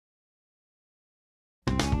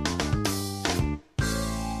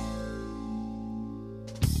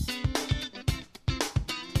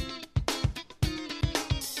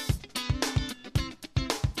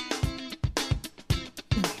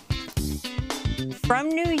From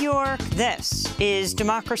New York, this is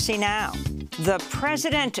Democracy Now! The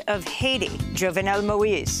president of Haiti, Jovenel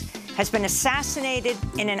Moïse, has been assassinated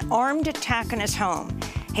in an armed attack on his home.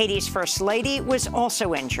 Haiti's First Lady was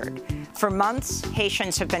also injured. For months,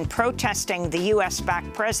 Haitians have been protesting the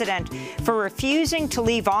U.S.-backed president for refusing to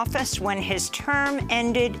leave office when his term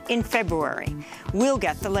ended in February. We'll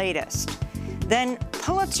get the latest. Then,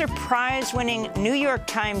 Pulitzer Prize-winning New York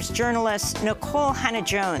Times journalist Nikole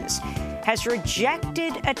Hannah-Jones has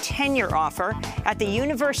rejected a tenure offer at the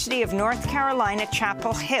University of North Carolina,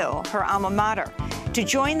 Chapel Hill, her alma mater, to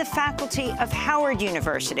join the faculty of Howard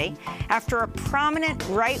University after a prominent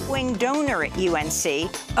right-wing donor at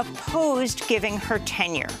UNC opposed giving her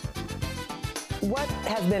tenure. What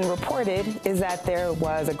has been reported is that there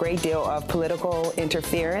was a great deal of political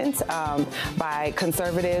interference by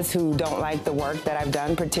conservatives who don't like the work that I've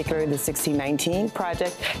done, particularly the 1619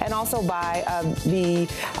 Project, and also by the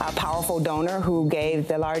powerful donor who gave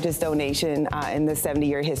the largest donation in the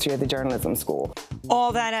 70-year history of the journalism school.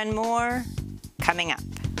 All that and more coming up.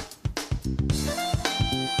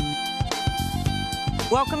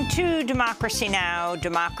 Welcome to Democracy Now!,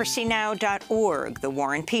 democracynow.org, the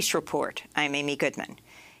War and Peace Report. I'm Amy Goodman.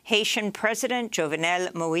 Haitian President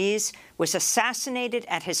Jovenel Moïse was assassinated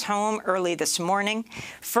at his home early this morning.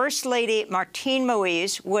 First Lady Martine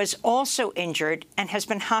Moïse was also injured and has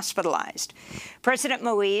been hospitalized. President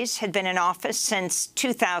Moïse had been in office since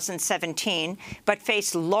 2017, but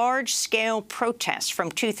faced large-scale protests from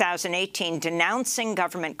 2018 denouncing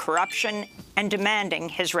government corruption and demanding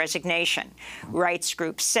his resignation. Rights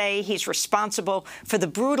groups say he's responsible for the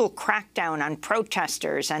brutal crackdown on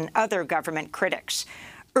protesters and other government critics.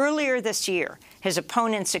 Earlier this year, his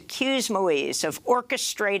opponents accused Moïse of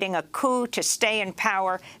orchestrating a coup to stay in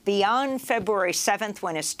power beyond February 7th,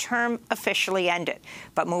 when his term officially ended.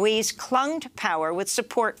 But Moïse clung to power with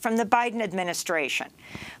support from the Biden administration.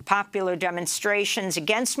 Popular demonstrations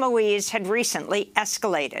against Moïse had recently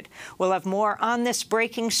escalated. We'll have more on this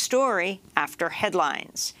breaking story after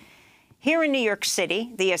headlines. Here in New York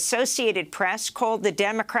City, the Associated Press called the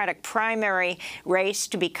Democratic primary race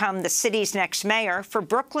to become the city's next mayor for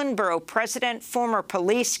Brooklyn Borough President, former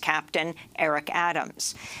police captain Eric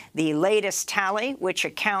Adams. The latest tally, which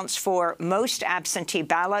accounts for most absentee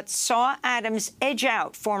ballots, saw Adams edge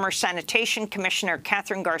out former Sanitation Commissioner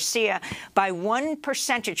Catherine Garcia by 1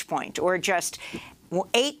 percentage point, or just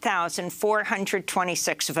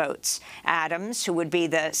 8,426 votes. Adams, who would be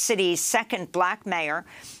the city's second black mayor,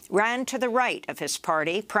 ran to the right of his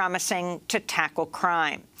party, promising to tackle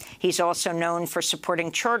crime. He's also known for supporting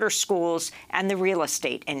charter schools and the real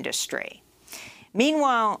estate industry.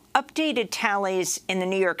 Meanwhile, updated tallies in the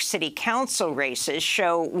New York City Council races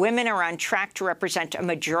show women are on track to represent a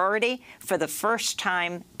majority for the first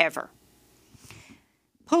time ever.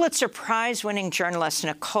 Pulitzer Prize-winning journalist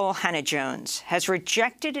Nikole Hannah-Jones has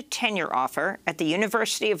rejected a tenure offer at the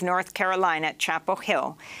University of North Carolina at Chapel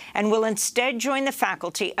Hill and will instead join the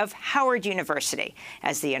faculty of Howard University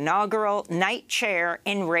as the inaugural Knight Chair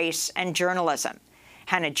in Race and Journalism.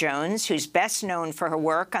 Hannah-Jones, who's best known for her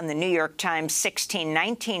work on the New York Times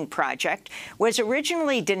 1619 Project, was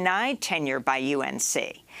originally denied tenure by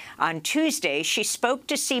UNC. On Tuesday, she spoke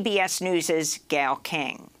to CBS News' Gayle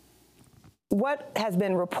King. What has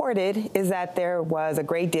been reported is that there was a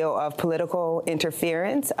great deal of political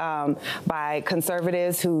interference by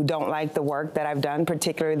conservatives who don't like the work that I've done,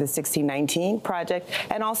 particularly the 1619 Project,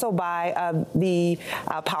 and also by the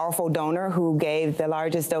powerful donor who gave the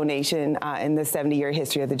largest donation in the 70-year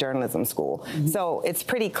history of the journalism school. Mm-hmm. So it's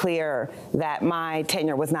pretty clear that my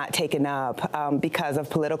tenure was not taken up because of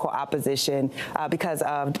political opposition, because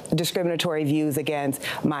of discriminatory views against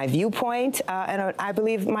my viewpoint, and I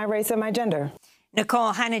believe my race and my gender.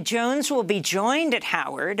 Nikole Hannah-Jones will be joined at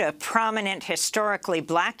Howard, a prominent historically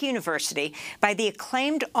black university, by the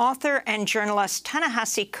acclaimed author and journalist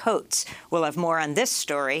Ta-Nehisi Coates. We'll have more on this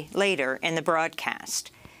story later in the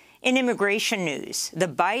broadcast. In immigration news, the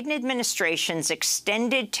Biden administration's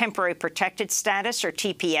extended temporary protected status, or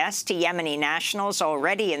TPS, to Yemeni nationals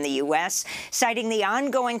already in the U.S., citing the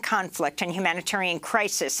ongoing conflict and humanitarian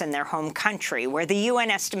crisis in their home country, where the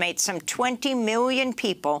UN estimates some 20 million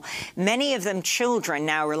people, many of them children,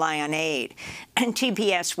 now rely on aid. And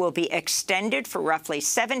TPS will be extended for roughly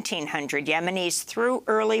 1,700 Yemenis through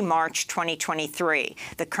early March 2023.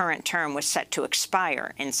 The current term was set to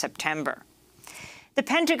expire in September. The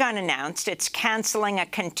Pentagon announced it's canceling a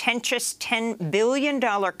contentious $10 billion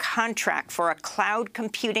contract for a cloud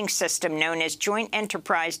computing system known as Joint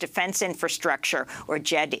Enterprise Defense Infrastructure, or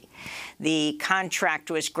JEDI. The contract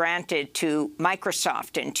was granted to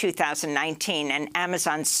Microsoft in 2019, and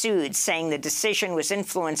Amazon sued, saying the decision was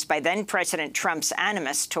influenced by then-President Trump's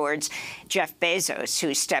animus towards Jeff Bezos,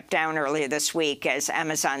 who stepped down earlier this week as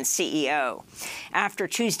Amazon's CEO. After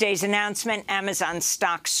Tuesday's announcement, Amazon's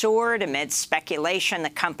stock soared amid speculation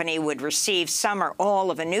the company would receive some or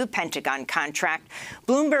all of a new Pentagon contract.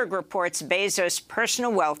 Bloomberg reports Bezos'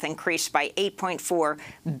 personal wealth increased by $8.4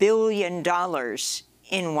 billion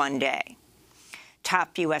in one day.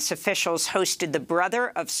 Top U.S. officials hosted the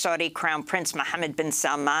brother of Saudi Crown Prince Mohammed bin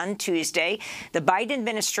Salman Tuesday. The Biden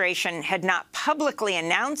administration had not publicly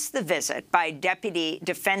announced the visit by Deputy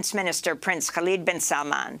Defense Minister Prince Khalid bin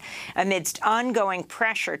Salman amidst ongoing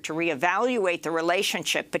pressure to reevaluate the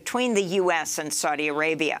relationship between the U.S. and Saudi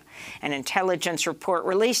Arabia. An intelligence report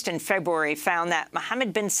released in February found that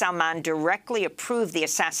Mohammed bin Salman directly approved the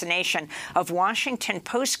assassination of Washington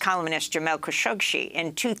Post columnist Jamal Khashoggi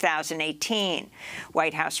in 2018.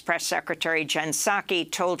 White House Press Secretary Jen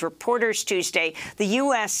Psaki told reporters Tuesday the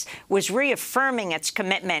U.S. was reaffirming its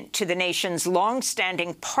commitment to the nation's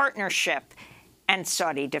long-standing partnership and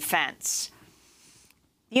Saudi defense.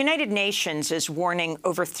 The United Nations is warning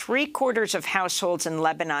over 3/4 of households in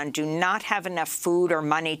Lebanon do not have enough food or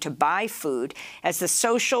money to buy food as the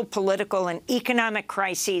social, political, and economic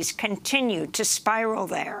crises continue to spiral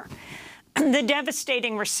there. The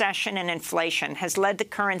devastating recession and inflation has led the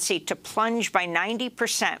currency to plunge by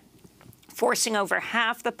 90%, forcing over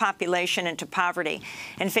half the population into poverty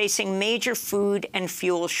and facing major food and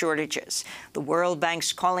fuel shortages. The World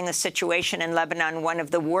Bank's calling the situation in Lebanon one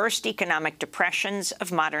of the worst economic depressions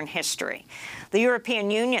of modern history. The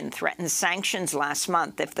European Union threatened sanctions last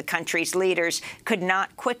month if the country's leaders could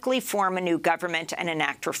not quickly form a new government and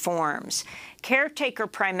enact reforms. Caretaker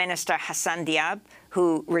Prime Minister Hassan Diab,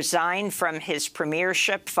 who resigned from his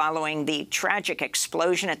premiership following the tragic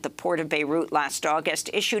explosion at the port of Beirut last August,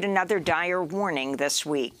 issued another dire warning this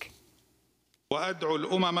week. I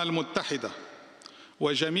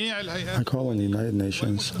call on the United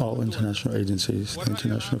Nations, all international agencies, the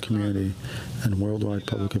international community, and worldwide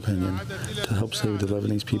public opinion to help save the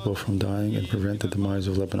Lebanese people from dying and prevent the demise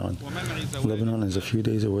of Lebanon. Lebanon is a few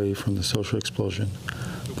days away from the social explosion.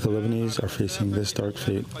 The Lebanese are facing this dark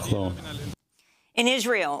fate alone. In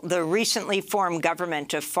Israel, the recently formed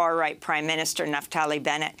government of far-right Prime Minister Naftali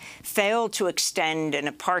Bennett failed to extend an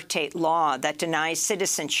apartheid law that denies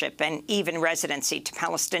citizenship and even residency to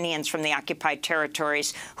Palestinians from the occupied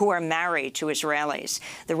territories who are married to Israelis.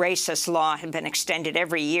 The racist law had been extended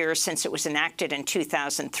every year since it was enacted in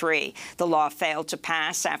 2003. The law failed to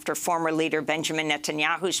pass after former leader Benjamin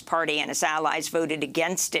Netanyahu's party and his allies voted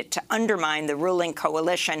against it to undermine the ruling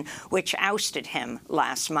coalition, which ousted him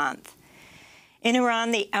last month. In Iran,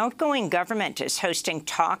 the outgoing government is hosting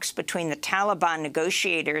talks between the Taliban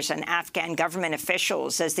negotiators and Afghan government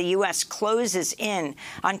officials as the U.S. closes in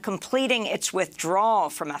on completing its withdrawal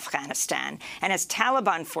from Afghanistan and as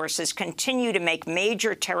Taliban forces continue to make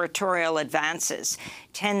major territorial advances.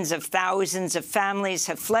 Tens of thousands of families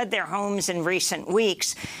have fled their homes in recent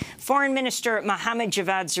weeks. Foreign Minister Mohammad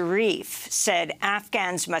Javad Zarif said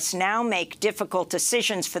Afghans must now make difficult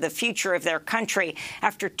decisions for the future of their country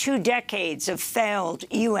after 2 decades of failed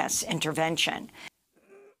U.S. intervention.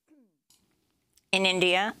 In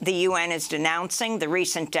India, the UN is denouncing the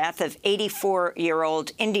recent death of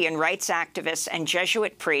 84-year-old Indian rights activist and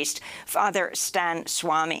Jesuit priest Father Stan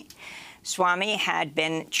Swamy. Swamy had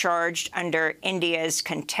been charged under India's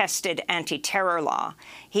contested anti-terror law.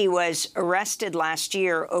 He was arrested last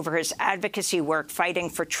year over his advocacy work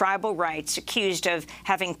fighting for tribal rights, accused of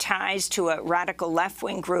having ties to a radical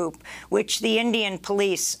left-wing group, which the Indian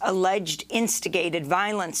police alleged instigated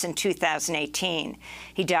violence in 2018.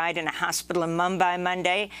 He died in a hospital in Mumbai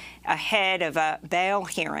Monday ahead of a bail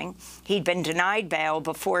hearing. He'd been denied bail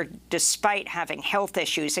before, despite having health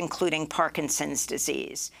issues, including Parkinson's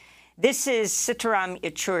disease. This is Sitaram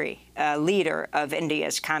Yechuri, leader of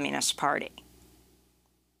India's Communist Party.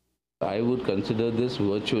 I would consider this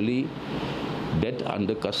virtually death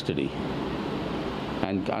under custody,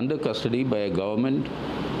 and under custody by a government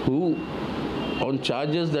who, on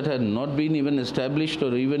charges that had not been even established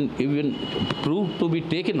or even proved to be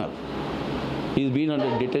taken up, he's been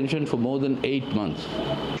under detention for more than 8 months.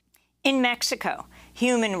 In Mexico,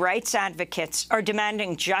 human rights advocates are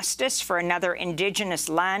demanding justice for another indigenous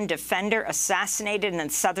land defender assassinated in the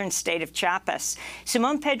southern state of Chiapas.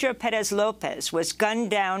 Simon Pedro Perez Lopez was gunned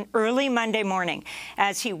down early Monday morning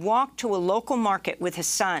as he walked to a local market with his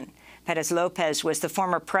son. Perez Lopez was the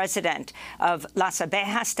former president of Las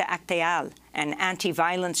Abejas de Acteal, an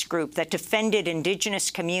anti-violence group that defended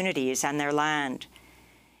indigenous communities and their land.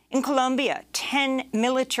 In Colombia, 10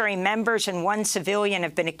 military members and 1 civilian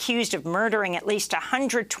have been accused of murdering at least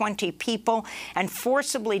 120 people and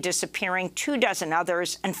forcibly disappearing 24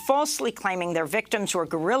 others and falsely claiming their victims were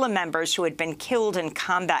guerrilla members who had been killed in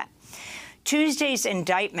combat. Tuesday's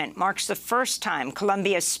indictment marks the first time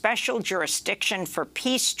Colombia's Special Jurisdiction for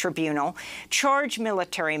Peace Tribunal charged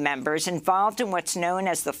military members involved in what's known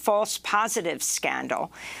as the false positives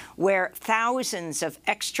scandal, where thousands of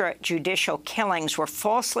extrajudicial killings were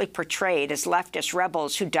falsely portrayed as leftist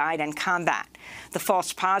rebels who died in combat. The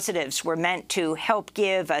false positives were meant to help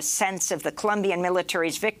give a sense of the Colombian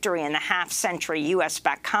military's victory in the half-century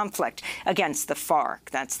U.S.-backed conflict against the FARC.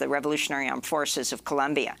 That's the Revolutionary Armed Forces of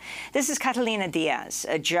Colombia. This is Catalina Diaz,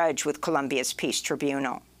 a judge with Colombia's Peace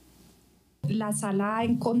Tribunal. We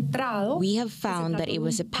have found that it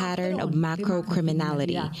was a pattern of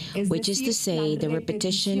macro-criminality, which is to say the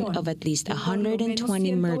repetition of at least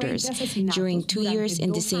 120 murders during 2 years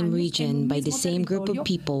in the same region by the same group of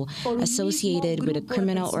people associated with a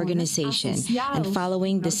criminal organization and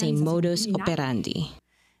following the same modus operandi.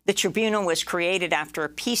 The tribunal was created after a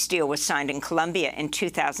peace deal was signed in Colombia in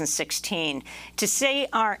 2016. To see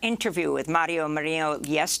our interview with Mario Murillo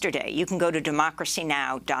yesterday, you can go to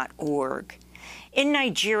DemocracyNow.org. In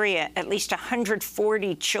Nigeria, at least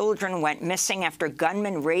 140 children went missing after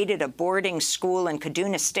gunmen raided a boarding school in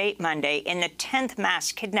Kaduna State Monday in the 10th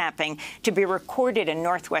mass kidnapping to be recorded in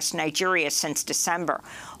northwest Nigeria since December.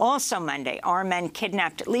 Also Monday, armed men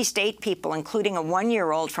kidnapped at least 8 people, including a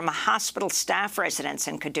 1-year-old from a hospital staff residence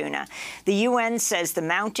in Kaduna. The UN says the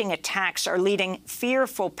mounting attacks are leading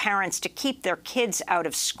fearful parents to keep their kids out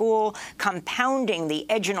of school, compounding the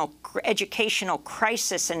educational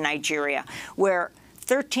crisis in Nigeria, where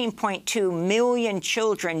 13.2 million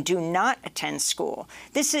children do not attend school.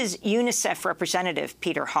 This is UNICEF Representative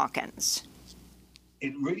Peter Hawkins.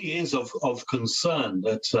 It really is of concern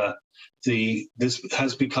that this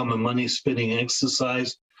has become a money-spinning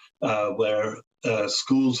exercise where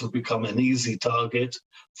schools have become an easy target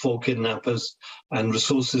for kidnappers and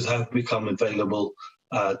resources have become available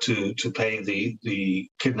to pay the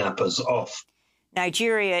kidnappers off.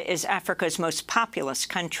 Nigeria is Africa's most populous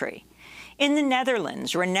country. In the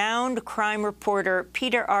Netherlands, renowned crime reporter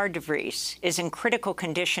Peter R. de Vries is in critical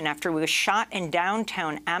condition after he was shot in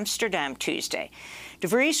downtown Amsterdam Tuesday. De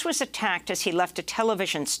Vries was attacked as he left a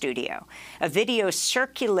television studio. A video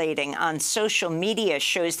circulating on social media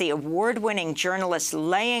shows the award-winning journalist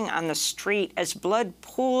laying on the street as blood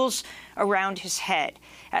pools around his head.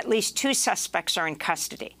 At least 2 suspects are in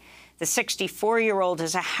custody. The 64-year-old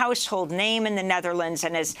is a household name in the Netherlands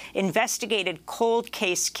and has investigated cold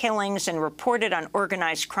case killings and reported on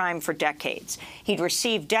organized crime for decades. He'd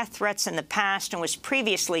received death threats in the past and was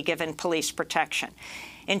previously given police protection.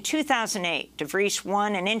 In 2008, de Vries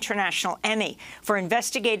won an International Emmy for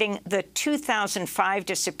investigating the 2005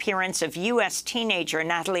 disappearance of U.S. teenager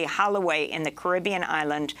Natalie Holloway in the Caribbean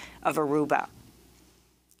island of Aruba.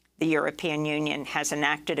 The European Union has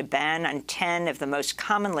enacted a ban on 10 of the most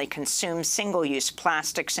commonly consumed single-use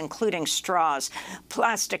plastics, including straws,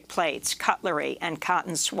 plastic plates, cutlery, and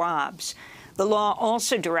cotton swabs. The law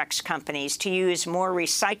also directs companies to use more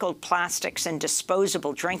recycled plastics in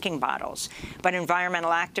disposable drinking bottles. But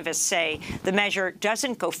environmental activists say the measure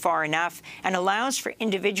doesn't go far enough and allows for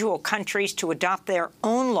individual countries to adopt their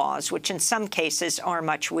own laws, which in some cases are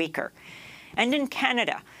much weaker. And in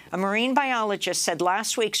Canada, a marine biologist said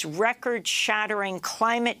last week's record-shattering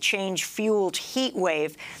climate change-fueled heat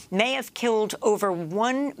wave may have killed over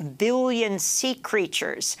 1 billion sea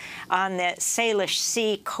creatures on the Salish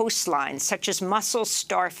Sea coastline, such as mussels,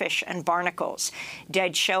 starfish, and barnacles.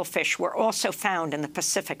 Dead shellfish were also found in the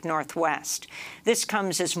Pacific Northwest. This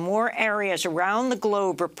comes as more areas around the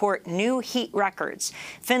globe report new heat records.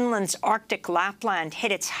 Finland's Arctic Lapland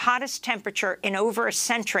hit its hottest temperature in over a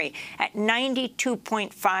century at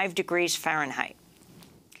 92.5 degrees Fahrenheit.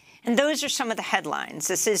 And those are some of the headlines.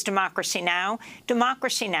 This is Democracy Now!,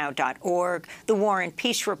 DemocracyNow.org, the War and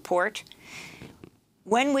Peace Report.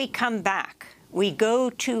 When we come back, we go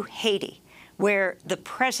to Haiti, where the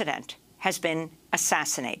president has been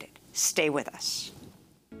assassinated. Stay with us.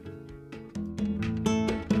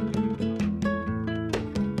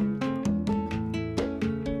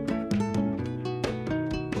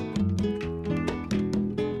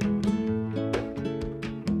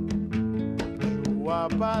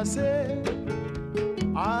 Passé,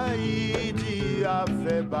 Haïti a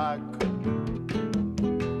fait bac.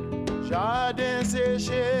 Jardin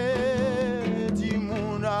séché, ti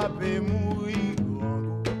moun a pe mouri.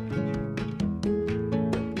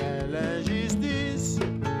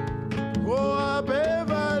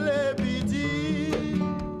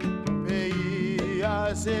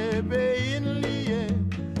 se peyin liye,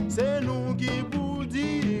 se nou ki pou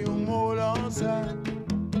di ou mou lansa.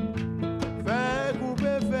 Fè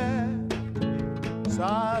koupe fè,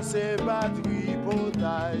 sa se patri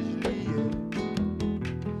potaj liye.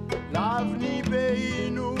 L'avenir pays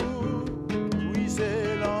nous, oui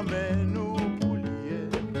c'est l'emmène nous pour lier.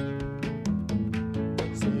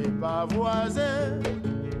 C'est pas voisin,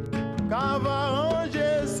 qu'à va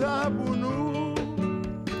ranger ça pour nous.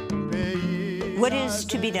 What is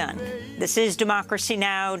to be done? This is Democracy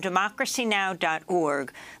Now!,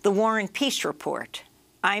 DemocracyNow.org, the War and Peace Report.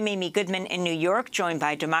 I'm Amy Goodman in New York, joined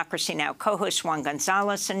by Democracy Now! Co-host Juan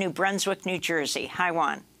Gonzalez in New Brunswick, New Jersey. Hi,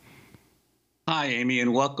 Juan. Hi, Amy,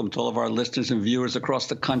 and welcome to all of our listeners and viewers across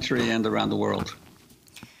the country and around the world.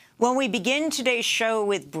 Well, we begin today's show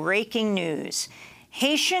with breaking news.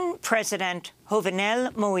 Haitian President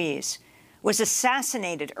Jovenel Moïse was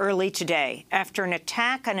assassinated early today after an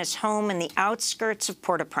attack on his home in the outskirts of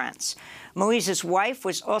Port-au-Prince. Moïse's wife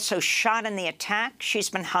was also shot in the attack. She's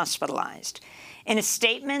been hospitalized. In a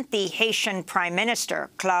statement, the Haitian Prime Minister,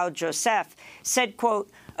 Claude Joseph, said, quote,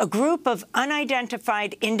 "A group of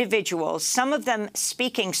unidentified individuals, some of them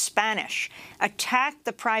speaking Spanish, attacked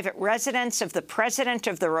the private residence of the President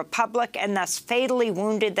of the Republic and thus fatally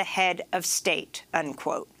wounded the head of state,"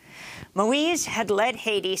 unquote. Moïse had led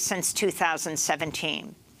Haiti since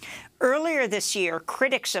 2017. Earlier this year,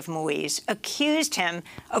 critics of Moïse accused him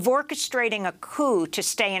of orchestrating a coup to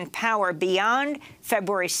stay in power beyond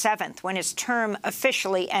February 7th, when his term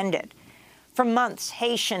officially ended. For months,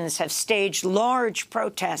 Haitians have staged large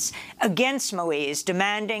protests against Moïse,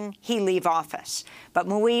 demanding he leave office. But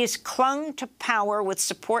Moïse clung to power with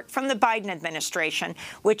support from the Biden administration,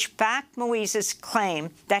 which backed Moïse's claim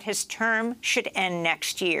that his term should end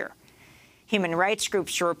next year. Human rights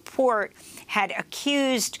groups report had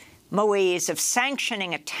accused Moïse of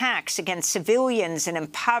sanctioning attacks against civilians in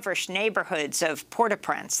impoverished neighborhoods of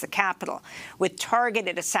Port-au-Prince, the capital, with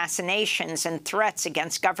targeted assassinations and threats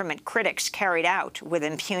against government critics carried out with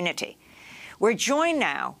impunity. We're joined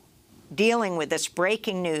now, dealing with this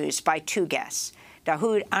breaking news, by two guests.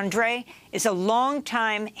 Dahoud Andre is a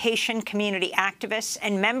longtime Haitian community activist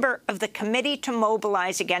and member of the Committee to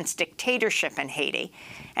Mobilize Against Dictatorship in Haiti.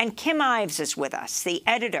 And Kim Ives is with us, the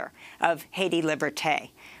editor of Haiti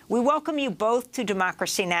Liberté. We welcome you both to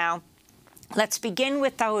Democracy Now! Let's begin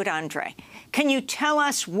with Dahoud Andre. Can you tell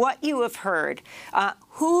us what you have heard?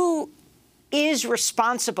 Who is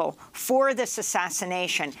responsible for this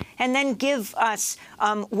assassination? And then give us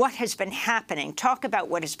what has been happening. Talk about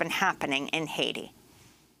what has been happening in Haiti.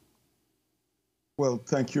 Well,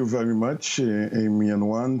 thank you very much, Amy and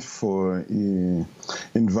Juan, for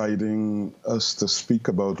inviting us to speak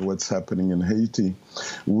about what's happening in Haiti.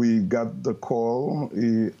 We got the call,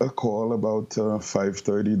 a call about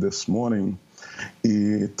 5:30 this morning,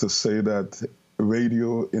 to say that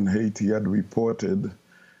radio in Haiti had reported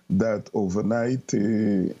that overnight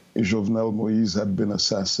Jovenel Moïse had been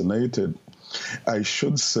assassinated. I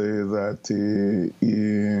should say that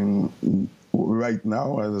right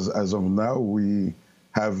now, as of now, we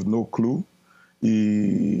have no clue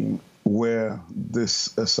where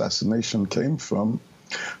this assassination came from.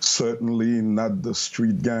 Certainly not the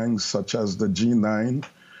street gangs such as the G9,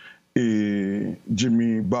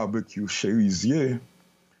 Jimmy Barbecue Cherizier,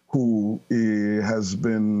 who has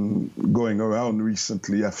been going around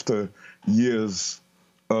recently after years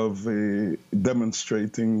of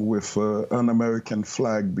demonstrating with an American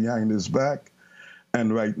flag behind his back,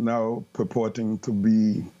 and right now purporting to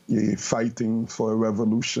be fighting for a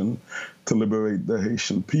revolution to liberate the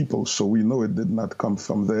Haitian people. So we know it did not come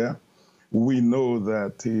from there. We know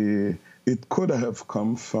that it could have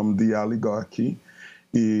come from the oligarchy,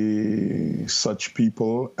 such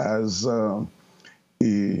people as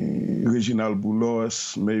Reginald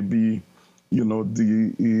Boulos, maybe, you know,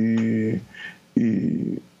 the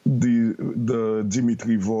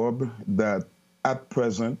Dimitri Vorb, that at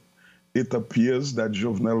present it appears that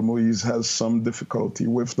Jovenel Moïse has some difficulty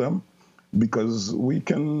with them, because we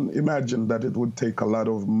can imagine that it would take a lot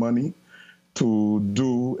of money to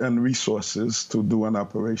do and resources to do an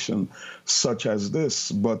operation such as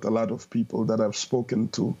this. But a lot of people that I've spoken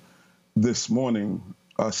to this morning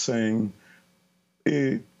are saying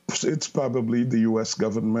it's probably the U.S.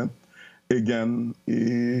 government, again,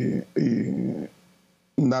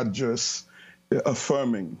 not just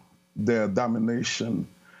affirming their domination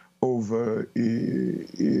over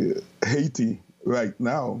Haiti right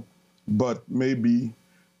now, but maybe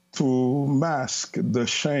to mask the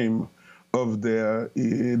shame of their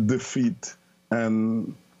defeat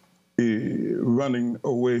and running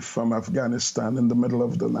away from Afghanistan in the middle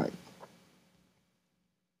of the night.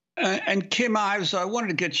 And Kim Ives, I wanted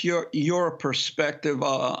to get your perspective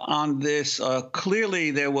on this.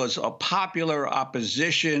 Clearly, there was a popular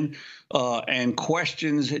opposition and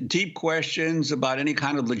questions, deep questions about any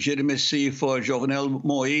kind of legitimacy for Jovenel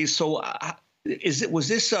Moise. So, was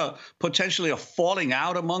this potentially a falling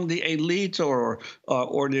out among the elite, or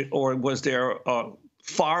was there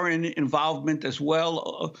foreign involvement as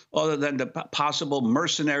well, other than the possible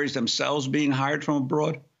mercenaries themselves being hired from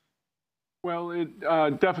abroad? Well, it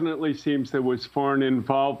definitely seems there was foreign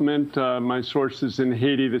involvement. My sources in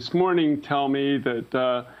Haiti this morning tell me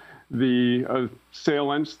that the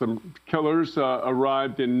assailants, the killers,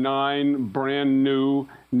 arrived in 9 brand new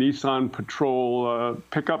Nissan Patrol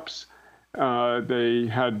pickups. They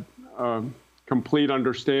had complete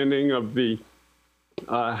understanding of the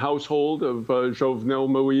household of Jovenel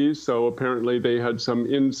Moise, so apparently they had some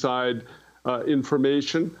inside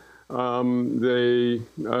information. They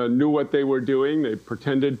knew what they were doing. They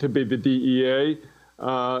pretended to be the DEA.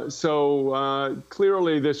 So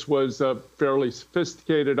clearly this was a fairly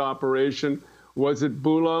sophisticated operation. Was it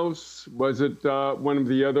Boulos? Was it one of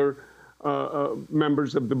the other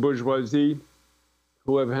members of the bourgeoisie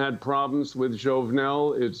who have had problems with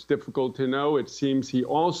Jovenel? It's difficult to know. It seems he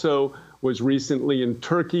also was recently in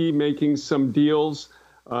Turkey making some deals,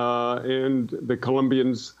 and the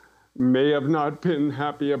Colombians may have not been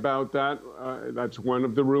happy about that. That's one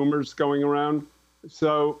of the rumors going around.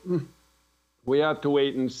 So we have to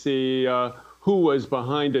wait and see who was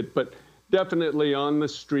behind it. But definitely on the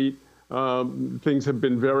street, things have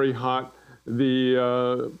been very hot.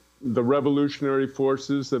 The revolutionary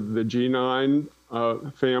forces of the G9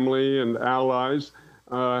 family and allies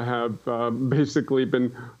have basically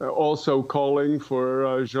been also calling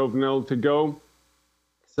for Jovenel to go.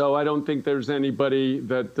 So I don't think there's anybody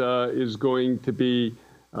that is going to be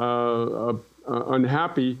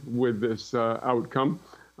unhappy with this outcome.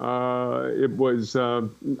 It was a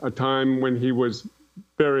time when he was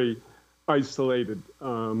very isolated,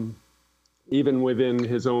 even within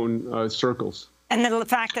his own circles. And the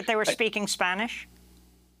fact that they were speaking Spanish?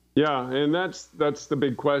 Yeah, and that's the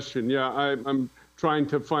big question. Yeah, I'm trying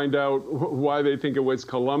to find out why they think it was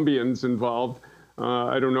Colombians involved.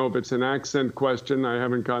 I don't know if it's an accent question. I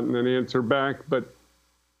haven't gotten an answer back, but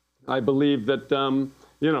I believe that,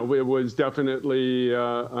 you know, it was definitely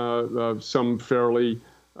some fairly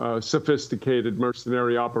sophisticated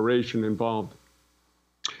mercenary operation involved.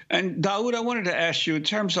 And Daoud, I wanted to ask you, in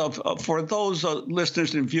terms of, for those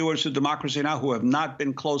listeners and viewers of Democracy Now! Who have not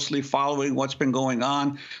been closely following what's been going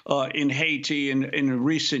on in Haiti in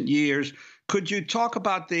recent years, could you talk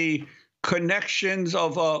about the connections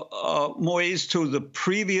of Moise to the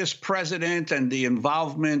previous president and the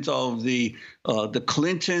involvement of the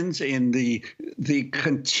Clintons in the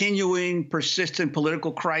continuing, persistent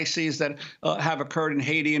political crises that have occurred in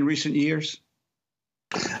Haiti in recent years?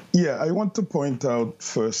 Yeah, I want to point out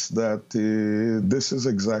first that this is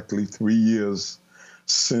exactly 3 years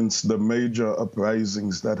since the major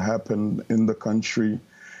uprisings that happened in the country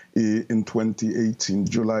in 2018,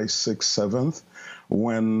 July 6th, 7th,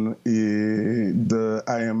 when the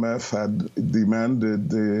IMF had demanded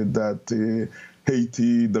that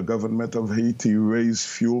Haiti, the government of Haiti, raise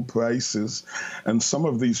fuel prices. And some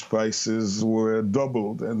of these prices were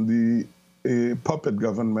doubled, and the puppet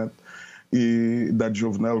government that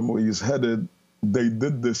Jovenel Moise headed, they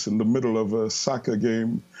did this in the middle of a soccer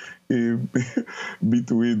game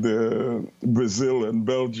between Brazil and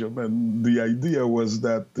Belgium. And the idea was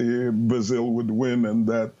that Brazil would win and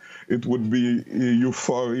that it would be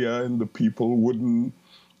euphoria and the people wouldn't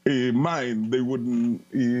mind. They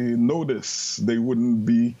wouldn't notice. They would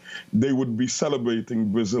be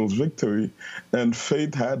celebrating Brazil's victory. And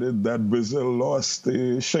fate had it that Brazil lost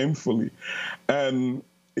shamefully. And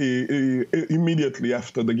immediately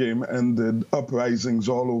after the game ended, uprisings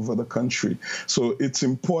all over the country. So it's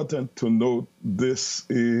important to note this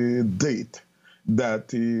date, that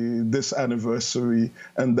this anniversary,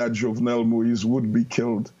 and that Jovenel Moise would be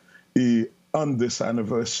killed on this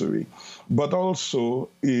anniversary. But also,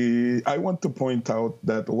 I want to point out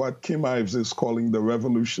that what Kim Ives is calling the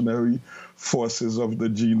revolutionary forces of the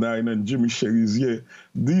G9 and Jimmy Cherizier,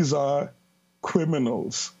 these are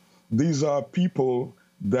criminals. These are people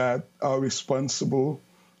that are responsible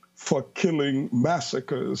for killing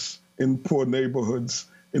massacres in poor neighborhoods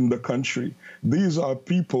in the country. These are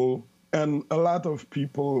people, and a lot of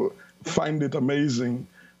people find it amazing,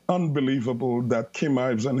 unbelievable that Kim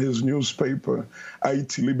Ives and his newspaper,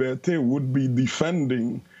 Haïti Liberté, would be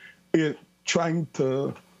defending it, trying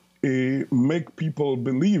to make people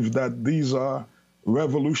believe that these are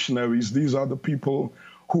revolutionaries. These are the people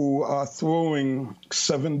who are throwing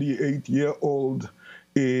 78-year-old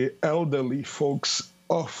elderly folks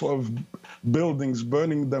off of buildings,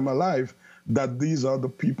 burning them alive, that these are the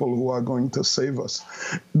people who are going to save us.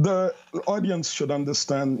 The audience should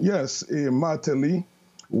understand, yes, Martelly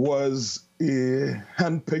was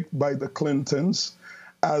handpicked by the Clintons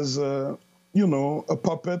as a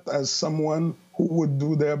puppet, as someone who would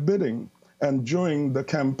do their bidding. And during the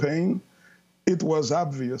campaign, it was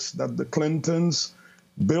obvious that the Clintons,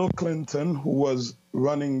 Bill Clinton, who was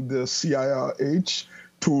running the CIRH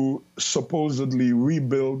to supposedly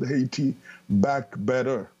rebuild Haiti back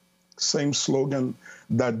better, same slogan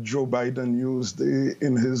that Joe Biden used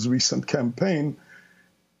in his recent campaign,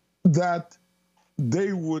 that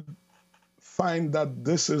they would find that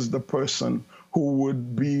this is the person who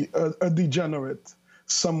would be a degenerate,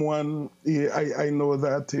 someone. I know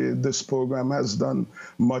that this program has done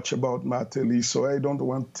much about Martelly, so I don't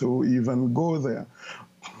want to even go there.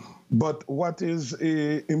 But what is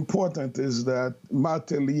important is that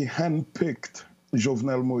Martelly handpicked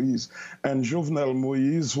Jovenel Moïse. And Jovenel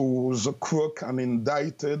Moïse, who was a crook, an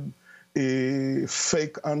indicted, a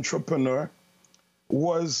fake entrepreneur,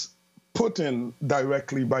 was put in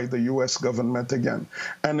directly by the U.S. government again.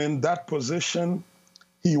 And in that position,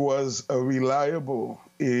 he was a reliable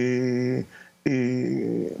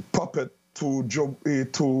puppet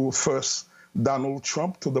to first Donald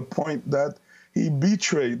Trump, to the point that he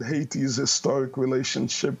betrayed Haiti's historic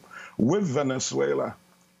relationship with Venezuela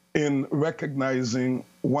in recognizing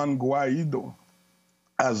Juan Guaido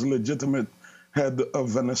as legitimate head of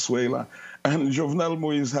Venezuela. And Jovenel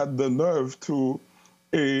Moïse had the nerve to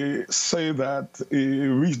say that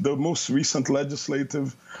the most recent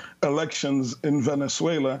legislative elections in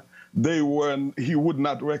Venezuela, he would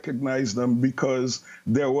not recognize them because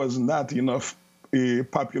there was not enough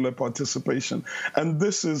popular participation. And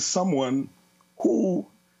this is someone who,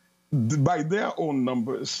 by their own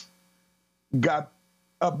numbers, got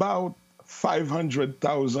about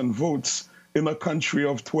 500,000 votes in a country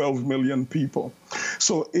of 12 million people.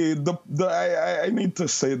 So I need to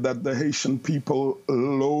say that the Haitian people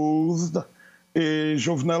loathed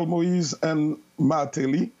Jovenel Moïse and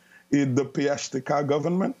Martelly, the PHTK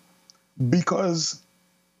government, because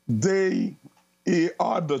they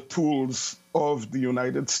are the tools of the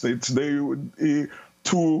United States. They would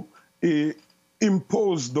to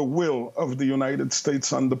impose the will of the United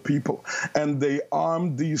States on the people. And they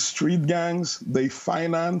armed these street gangs, they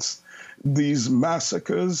financed these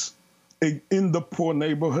massacres in the poor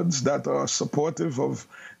neighborhoods that are supportive of,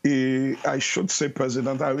 I should say,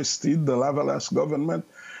 President Aristide, the Lavalas government.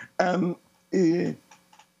 And they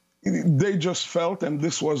just felt, and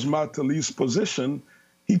this was Martelly's position,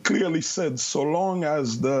 he clearly said, so long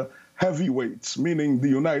as the heavyweights, meaning the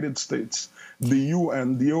United States, the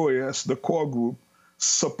UN, the OAS, the core group,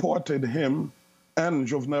 supported him and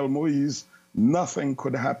Jovenel Moïse, nothing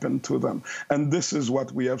could happen to them. And this is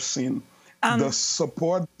what we have seen. The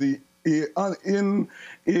support, the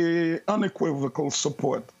unequivocal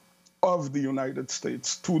support of the United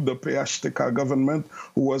States to the PHTK government,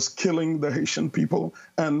 who was killing the Haitian people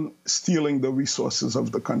and stealing the resources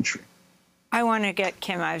of the country. I want to get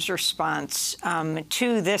Kim Ives' response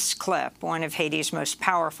to this clip. One of Haiti's most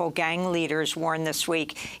powerful gang leaders warned this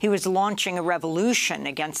week he was launching a revolution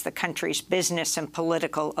against the country's business and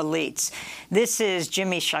political elites. This is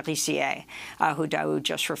Jimmy Charissier, who Daoud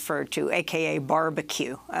just referred to, a.k.a.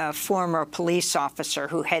 Barbecue, a former police officer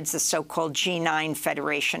who heads the so-called G9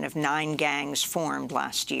 Federation of 9 gangs formed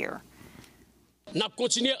last year. I'm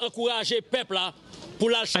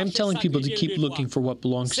telling people to keep looking for what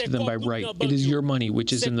belongs to them by right. It is your money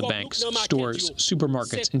which is in the banks, stores,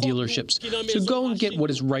 supermarkets, and dealerships. So go and get what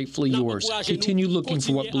is rightfully yours. Continue looking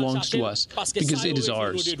for what belongs to us, because it is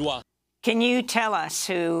ours. Can you tell us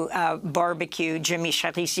who Barbecue Jimmy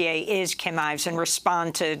Charissier is, Kim Ives, and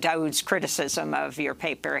respond to Daoud's criticism of your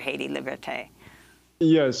paper, Haiti Liberté?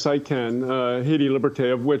 Yes, I can. Haiti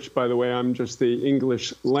Liberté, of which, by the way, I'm just the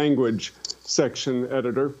English language section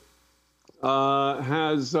editor,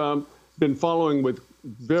 has been following with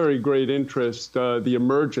very great interest the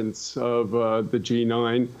emergence of the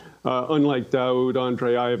G9. Unlike Daoud,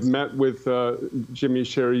 Andre, I have met with Jimmy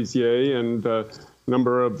Charissier and a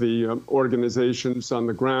number of the organizations on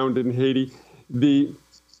the ground in Haiti. The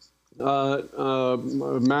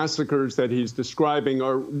massacres that he's describing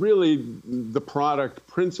are really the product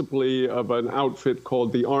principally of an outfit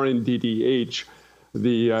called the RNDDH,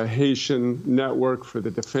 the Haitian Network for the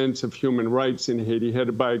Defense of Human Rights in Haiti,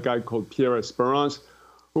 headed by a guy called Pierre Esperance,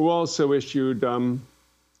 who also issued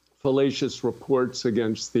fallacious reports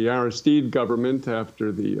against the Aristide government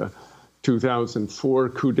after the 2004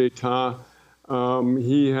 coup d'etat.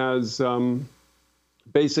 He has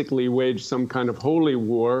basically waged some kind of holy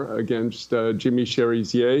war against Jimmy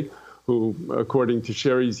Cherizier, who, according to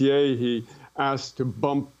Cherizier, he asked to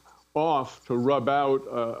bump off to rub out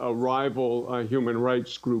a rival human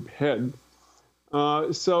rights group head.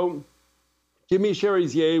 So Jimmy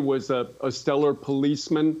Cherizier was a stellar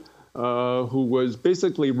policeman who was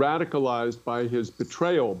basically radicalized by his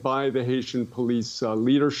betrayal by the Haitian police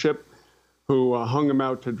leadership, who hung him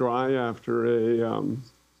out to dry after a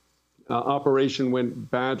operation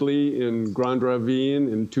went badly in Grand Ravine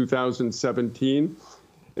in 2017.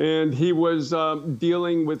 And he was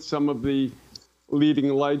dealing with some of the leading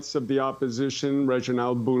lights of the opposition,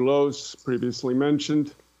 Reginald Boulos, previously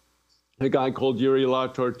mentioned, a guy called Yuri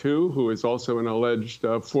Latortue, who is also an alleged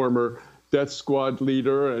former death squad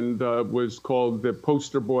leader and was called the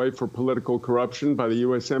poster boy for political corruption by the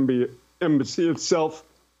U.S. Embassy itself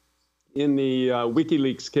in the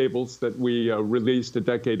WikiLeaks cables that we released a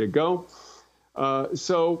decade ago.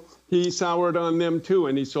 So he soured on them too,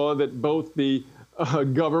 and he saw that both the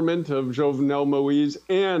government of Jovenel Moïse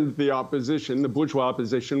and the opposition, the bourgeois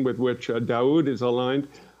opposition with which Daoud is aligned,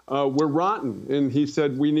 were rotten. And he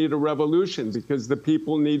said, we need a revolution because the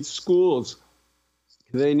people need schools.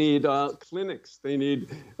 They need clinics. They need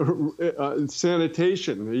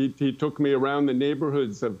sanitation. He took me around the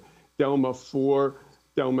neighborhoods of Delma 4,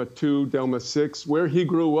 Delma 2, Delma 6, where he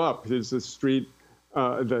grew up. He's the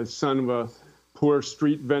son of a poor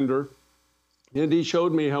street vendor. And he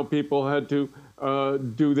showed me how people had to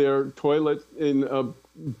do their toilet in a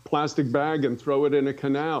plastic bag and throw it in a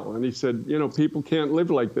canal. And he said, you know, people can't live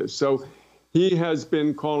like this. So he has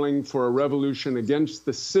been calling for a revolution against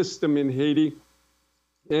the system in Haiti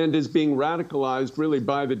and is being radicalized really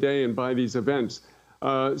by the day and by these events.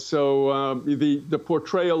 So the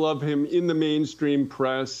portrayal of him in the mainstream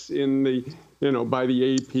press, in the, by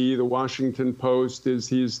the AP, the Washington Post, is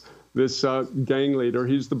he's this gang leader.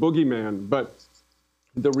 He's the boogeyman. But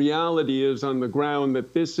the reality is on the ground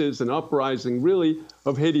that this is an uprising, really,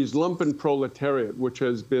 of Haiti's lumpen proletariat, which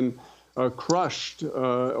has been crushed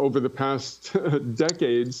over the past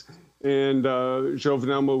decades. And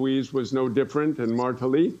Jovenel Moïse was no different, and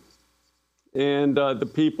Martelly. And the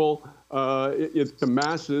people, the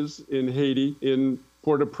masses in Haiti, in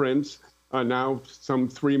Port-au-Prince, now some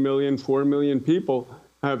 3 million, 4 million people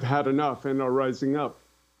have had enough and are rising up.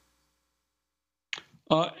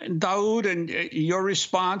 Daoud, and your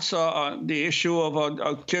response, the issue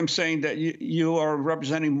of Kim saying that you are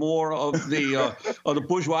representing more of the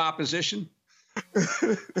bourgeois opposition?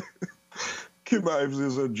 Kim Ives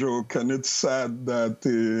is a joke, and it's sad that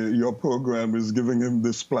your program is giving him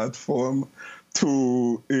this platform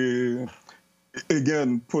to,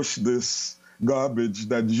 again, push this garbage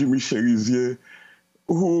that Jimmy Cherizier,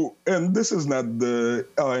 who, and this is not the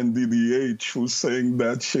RNDDH who's saying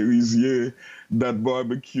that Cherizier, that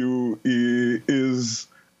barbecue is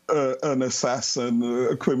an assassin,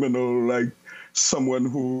 a criminal, like someone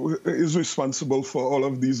who is responsible for all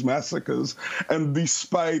of these massacres. And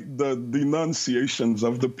despite the denunciations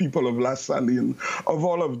of the people of La Saline, of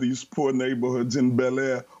all of these poor neighborhoods in Bel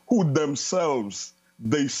Air, who themselves,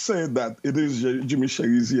 they say that it is Jimmy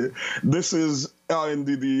Cherizier. This is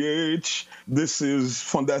RNDDH, this is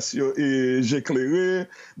Fondation J'Éclairé,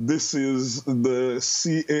 this is the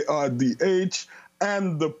CARDH,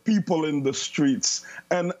 and the people in the streets,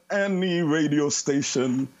 and any radio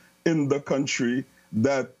station in the country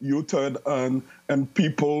that you turn on, and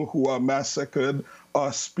people who are massacred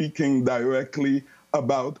are speaking directly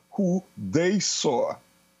about who they saw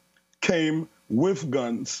came with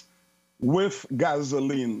guns, with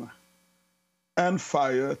gasoline and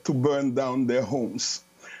fire to burn down their homes.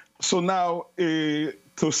 So now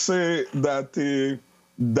to say that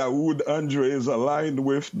Daoud Andre is aligned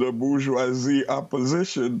with the bourgeoisie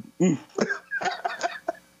opposition,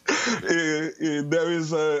 there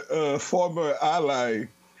is a former ally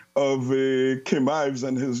of Kim Ives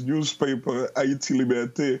and his newspaper, Haïti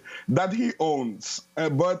Liberté, that he owns.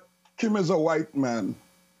 But Kim is a white man,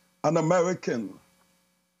 an American.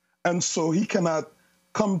 And so he cannot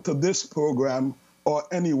come to this program or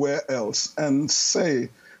anywhere else and say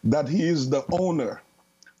that he is the owner,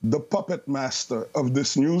 the puppet master of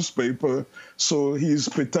this newspaper. So he's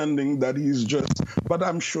pretending that he's just, but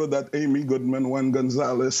I'm sure that Amy Goodman, Juan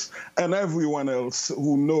Gonzalez, and everyone else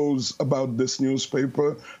who knows about this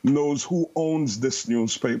newspaper knows who owns this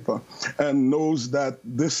newspaper and knows that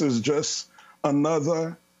this is just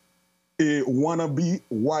another wannabe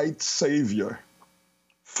white savior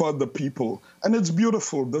for the people. And it's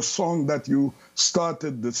beautiful, the song that you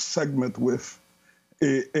started this segment with,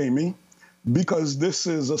 Amy, because this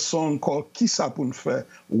is a song called Qui ça pour nous faire?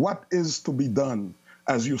 What is to be done?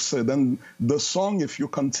 as you said. And the song, if you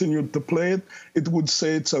continued to play it, it would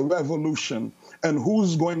say it's a revolution. And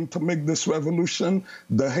who's going to make this revolution?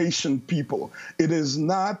 The Haitian people. It is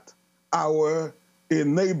not our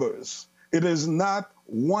neighbors. It is not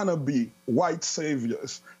wannabe white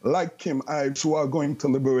saviors like Kim Ives who are going to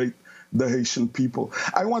liberate the Haitian people.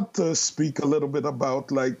 I want to speak a little bit about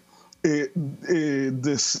this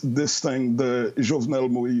thing, the Jovenel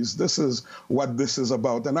Moïse. This is what this is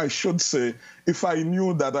about. And I should say, if I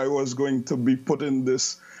knew that I was going to be put in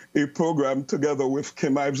this program together with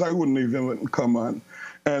Kim Ives, I wouldn't even come on.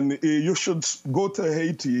 And you should go to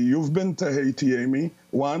Haiti. You've been to Haiti, Amy,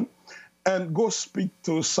 one. And go speak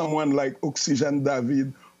to someone like Oxygène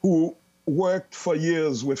David, who worked for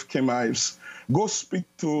years with Kim Ives. Go speak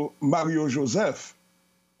to Mario Joseph,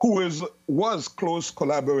 who was close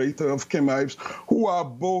collaborator of Kim Ives, who are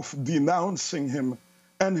both denouncing him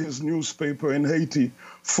and his newspaper in Haiti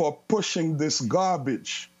for pushing this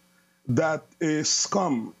garbage that is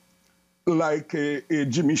scum like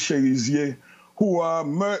Jimmy Cherizier,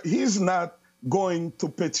 he's not going to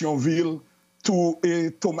Pétionville, to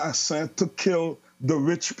Thomasin, to kill the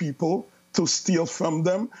rich people, to steal from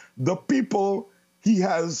them. The people he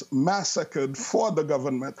has massacred for the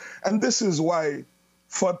government. And this is why,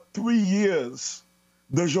 for 3 years,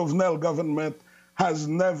 the Jovenel government has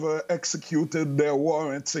never executed their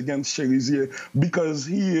warrants against Cherizier, because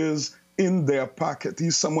he is in their pocket.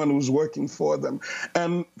 He's someone who's working for them.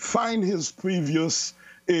 And find his previous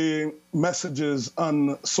messages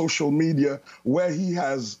on social media where he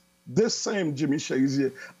has this same Jimmy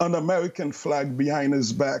Cherizier, an American flag behind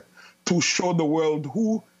his back, to show the world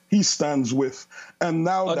who he stands with. And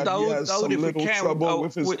now that he has some little trouble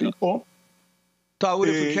with his people, Daoud,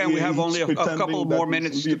 if we can, we have only a couple more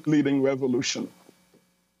minutes. Leading revolution.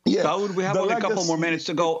 Yeah. Daoud, we have only a couple more minutes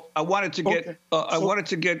to go. I wanted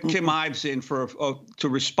to get Kim Ives in to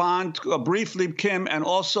respond briefly, Kim, and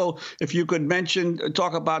also if you could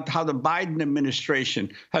talk about how the Biden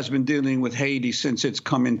administration has been dealing with Haiti since it's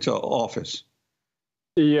come into office.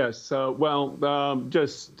 Yes.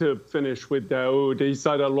 Just to finish with Daoud, he's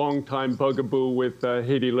had a long-time bugaboo with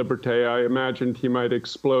Haiti Liberté. I imagined he might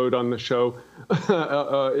explode on the show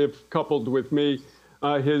if coupled with me.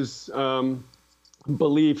 His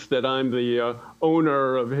belief that I'm the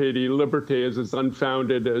owner of Haiti Liberté is as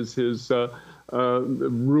unfounded as his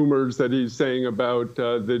rumors that he's saying about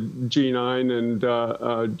the G9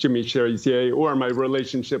 and Jimmy Cherizier, or my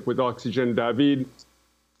relationship with Oxygène David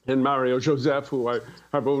and Mario Joseph, who I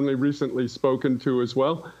have only recently spoken to as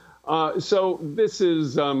well. So this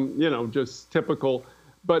is, just typical.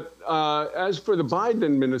 But as for the Biden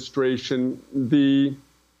administration, the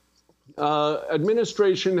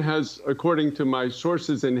administration has, according to my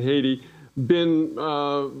sources in Haiti, been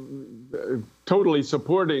totally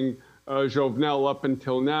supporting Jovenel up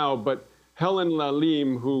until now. But Helen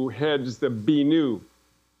Lalime, who heads the BNU,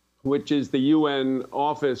 which is the UN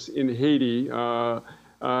office in Haiti,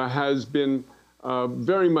 has been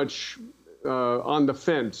very much on the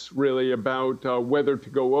fence, really, about whether to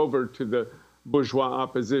go over to the bourgeois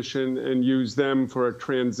opposition and use them for a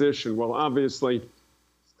transition. Well, obviously,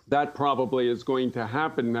 that probably is going to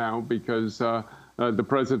happen now because the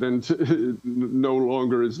president no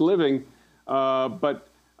longer is living. So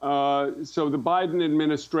the Biden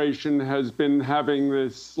administration has been having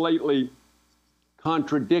this slightly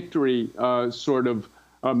contradictory sort of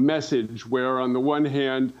message where, on the one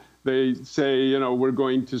hand, they say, we're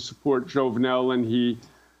going to support Jovenel and he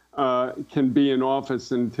can be in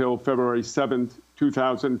office until February 7th,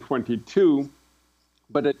 2022.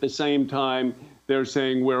 But at the same time, they're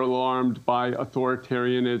saying we're alarmed by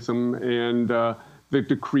authoritarianism and the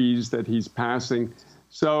decrees that he's passing.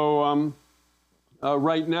 So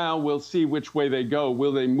right now, we'll see which way they go.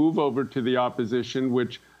 Will they move over to the opposition,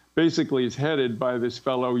 which basically is headed by this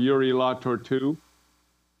fellow, Yuri Latortu,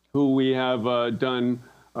 who we have done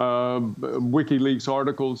WikiLeaks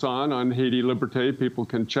articles on Haiti Liberté. People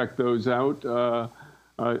can check those out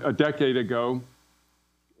a decade ago.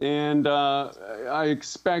 And I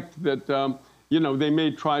expect that, they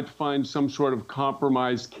may try to find some sort of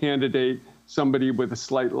compromise candidate, somebody with a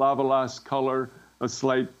slight lavalas color, a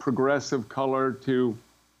slight progressive color, to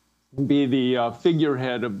be the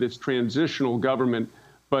figurehead of this transitional government.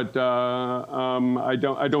 But I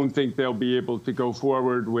don't think they'll be able to go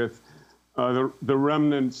forward with the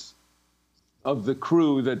remnants of the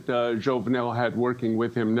crew that Jovenel had working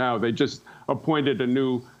with him now. They just appointed a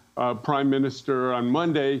new prime minister on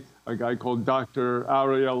Monday, a guy called Dr.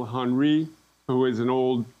 Ariel Henry, who is an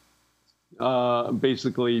old,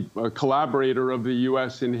 basically a collaborator of the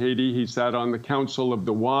U.S. in Haiti. He sat on the Council of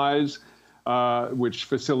the Wise, which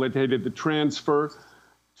facilitated the transfer.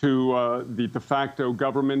 to the de facto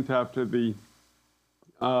government after the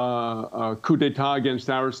coup d'etat against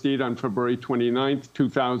Aristide on February 29th,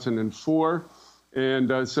 2004.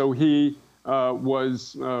 And so he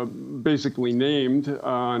was basically named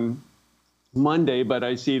on Monday, but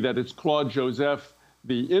I see that it's Claude Joseph,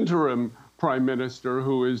 the interim prime minister,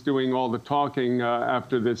 who is doing all the talking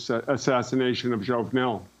after this assassination of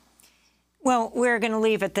Jovenel. Well, we're going to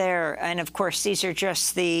leave it there. And of course, these are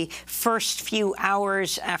just the first few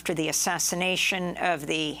hours after the assassination of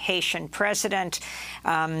the Haitian president.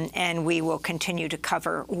 And we will continue to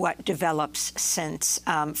cover what develops since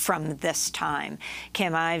from this time.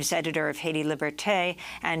 Kim Ives, editor of Haiti Liberté,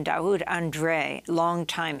 and Daoud André,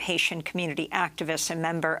 longtime Haitian community activist and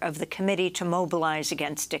member of the Committee to Mobilize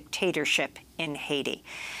Against Dictatorship in Haiti.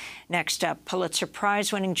 Next up, Pulitzer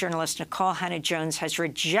Prize-winning journalist Nikole Hannah-Jones has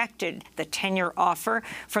rejected the tenure offer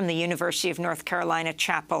from the University of North Carolina,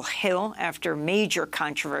 Chapel Hill after major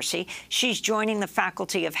controversy. She's joining the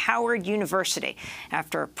faculty of Howard University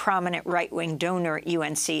after a prominent right-wing donor at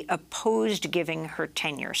UNC opposed giving her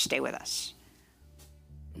tenure. Stay with us.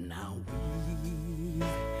 Now we've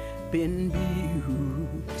been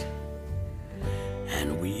viewed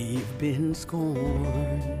and we've been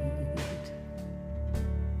scorned.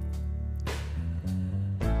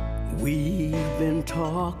 We've been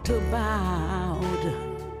talked about,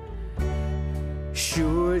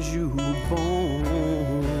 sure as you born,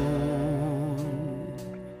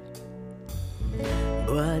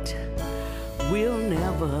 but we'll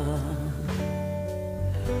never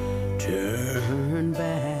turn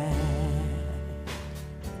back.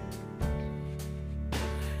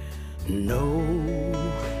 No,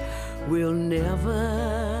 we'll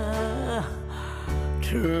never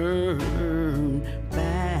turn back.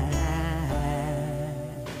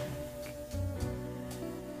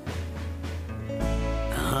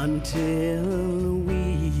 Until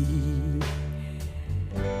we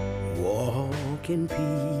walk in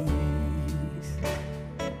peace,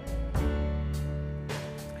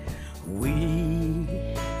 we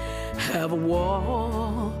have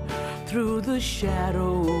walked through the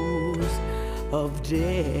shadows of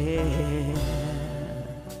death.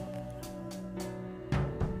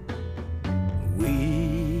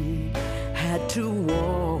 We had to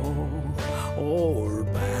walk all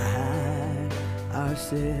by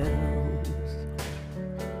ourselves,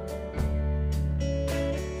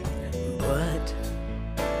 but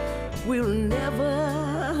we'll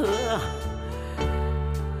never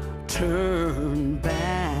turn back.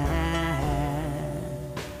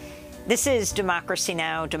 This is Democracy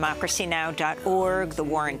Now!, democracynow.org, The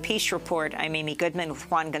War and Peace Report. I'm Amy Goodman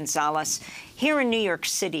with Juan Gonzalez. Here in New York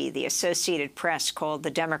City, the Associated Press called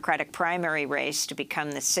the Democratic primary race to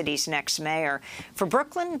become the city's next mayor for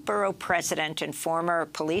Brooklyn Borough President and former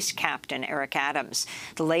police captain Eric Adams.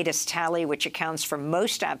 The latest tally, which accounts for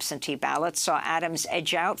most absentee ballots, saw Adams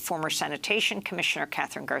edge out former Sanitation Commissioner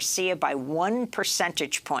Catherine Garcia by 1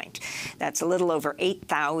 percentage point. That's a little over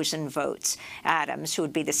 8,000 votes. Adams, who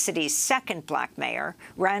would be the city's second black mayor,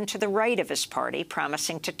 ran to the right of his party,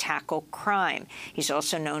 promising to tackle crime. He's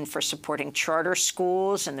also known for supporting charter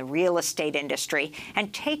schools and the real estate industry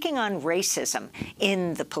and taking on racism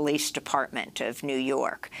in the police department of New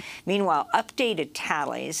York. Meanwhile, updated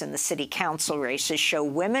tallies in the city council races show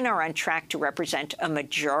women are on track to represent a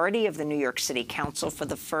majority of the New York City Council for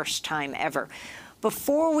the first time ever.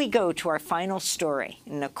 Before we go to our final story,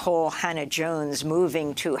 Nikole Hannah-Jones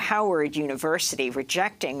moving to Howard University,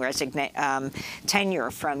 rejecting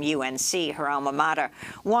tenure from UNC, her alma mater.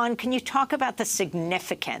 Juan, can you talk about the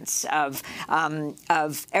significance of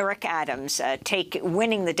Eric Adams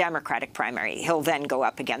winning the Democratic primary? He'll then go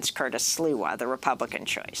up against Curtis Sliwa, the Republican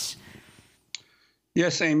choice.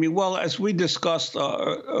 Yes, Amy. Well, as we discussed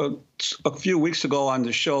a few weeks ago on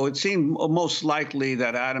the show, it seemed most likely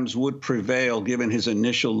that Adams would prevail given his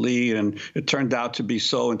initial lead, and it turned out to be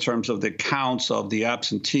so in terms of the counts of the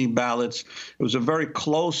absentee ballots. It was a very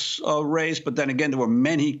close race, but then again, there were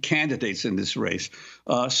many candidates in this race.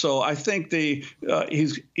 So I think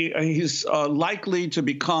he's likely to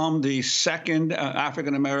become the second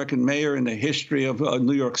African-American mayor in the history of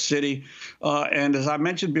New York City. And as I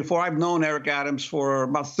mentioned before, I've known Eric Adams for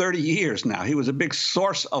about 30 years now. He was a big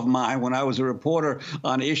source of mine time when I was a reporter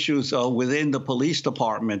on issues within the police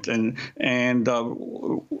department and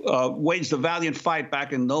waged a valiant fight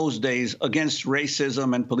back in those days against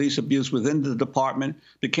racism and police abuse within the department,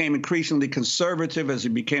 became increasingly conservative as he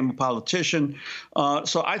became a politician.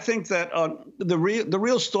 So I think that the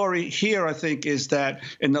real story here, I think, is that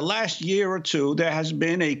in the last year or two, there has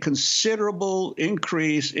been a considerable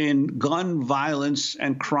increase in gun violence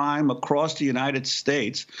and crime across the United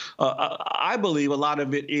States. I believe a lot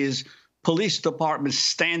of it is police departments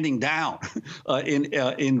standing down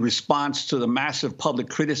in response to the massive public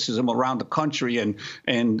criticism around the country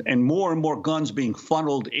and more guns being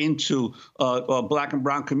funneled into Black and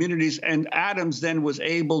brown communities. And Adams then was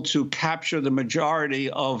able to capture the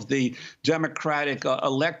majority of the Democratic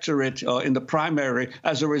electorate in the primary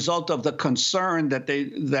as a result of the concern that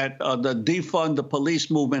the defund the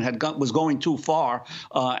police movement was going too far,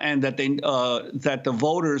 and that the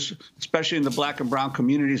voters, especially in the Black and brown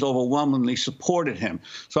communities, overwhelmingly supported him.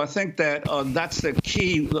 So I think that that's the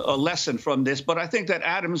key lesson from this. But I think that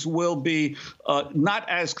Adams will be not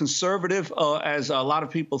as conservative as a lot of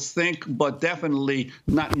people think, but definitely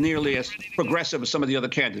not nearly as progressive as some of the other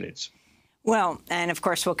candidates. Well, and of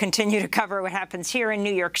course, we'll continue to cover what happens here in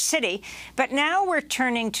New York City. But now we're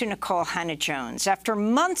turning to Nikole Hannah-Jones. After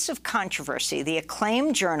months of controversy, the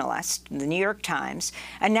acclaimed journalist, the New York Times,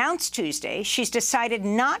 announced Tuesday she's decided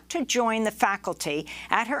not to join the faculty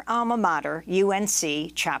at her alma mater,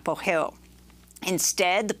 UNC Chapel Hill.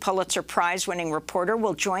 Instead, the Pulitzer Prize-winning reporter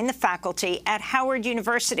will join the faculty at Howard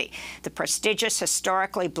University, the prestigious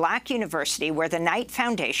historically Black university where the Knight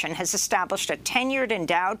Foundation has established a tenured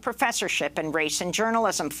endowed professorship in race and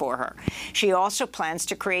journalism for her. She also plans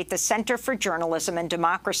to create the Center for Journalism and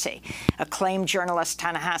Democracy. Acclaimed journalist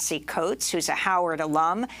Ta-Nehisi Coates, who's a Howard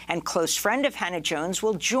alum and close friend of Hannah-Jones,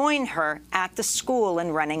 will join her at the school in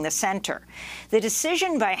running the center. The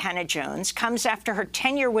decision by Hannah-Jones comes after her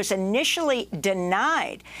tenure was initially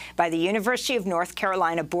denied by the University of North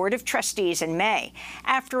Carolina Board of Trustees in May,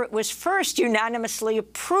 after it was first unanimously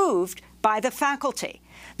approved by the faculty.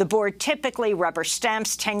 The board typically rubber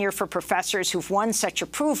stamps tenure for professors who've won such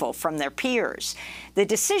approval from their peers. The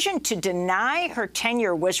decision to deny her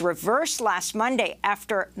tenure was reversed last Monday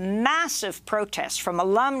after massive protests from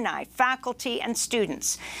alumni, faculty, and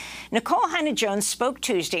students. Nikole Hannah-Jones spoke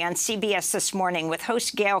Tuesday on CBS This Morning with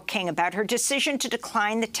host Gayle King about her decision to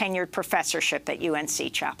decline the tenured professorship at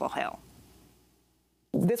UNC Chapel Hill.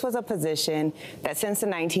 This was a position that since the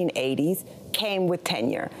 1980s came with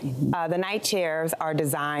tenure. The Knight chairs are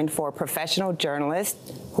designed for professional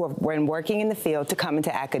journalists who have been working in the field to come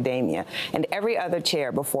into academia. And every other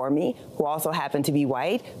chair before me, who also happened to be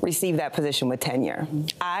white, received that position with tenure.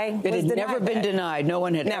 It had never been denied. No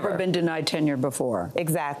one had ever been denied tenure before.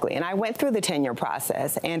 Exactly. And I went through the tenure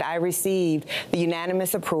process, and I received the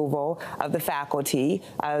unanimous approval of the faculty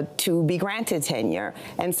to be granted tenure.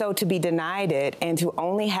 And so to be denied it and to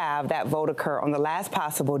only have that vote occur on the last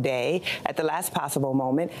possible day, at the last possible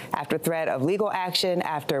moment, after threat of legal action,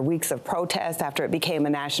 after weeks of protest, after it became a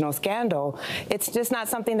national scandal, it's just not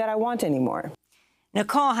something that I want anymore.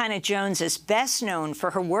 Nikole Hannah-Jones is best known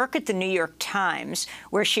for her work at the New York Times,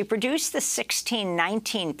 where she produced the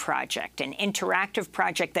 1619 Project, an interactive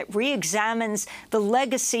project that re-examines the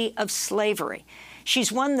legacy of slavery.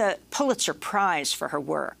 She's won the Pulitzer Prize for her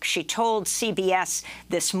work. She told CBS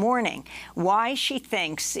This Morning why she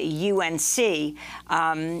thinks UNC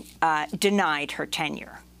denied her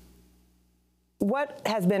tenure. What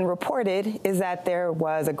has been reported is that there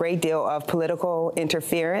was a great deal of political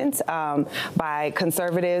interference by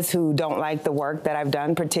conservatives who don't like the work that I've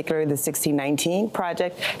done, particularly the 1619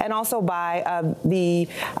 Project, and also by the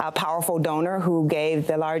powerful donor who gave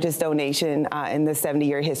the largest donation in the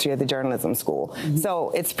 70-year history of the journalism school. So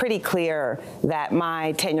it's pretty clear that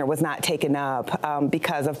my tenure was not taken up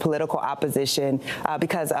because of political opposition,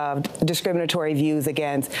 because of discriminatory views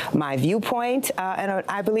against my viewpoint, and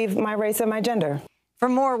I believe my race and my gender. For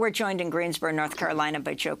more, we're joined in Greensboro, North Carolina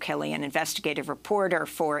by Joe Kelly, an investigative reporter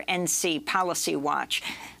for NC Policy Watch,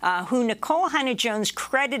 who Nikole Hannah-Jones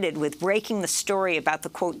credited with breaking the story about the,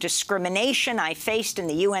 quote, discrimination I faced in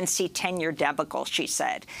the UNC tenure debacle, she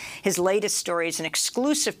said. His latest story is an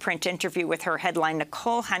exclusive print interview with her, headline,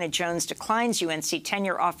 Nikole Hannah-Jones declines UNC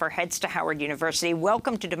tenure offer, heads to Howard University.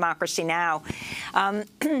 Welcome to Democracy Now!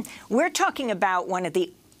 We're talking about one of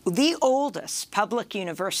the oldest public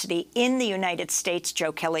university in the United States,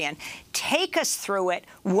 Joe Killian. Take us through it,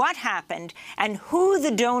 what happened, and who the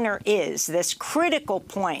donor is, this critical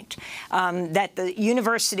point that the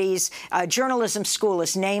university's journalism school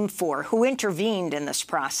is named for, who intervened in this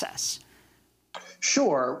process.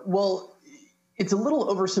 Sure. Well, it's a little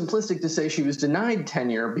oversimplistic to say she was denied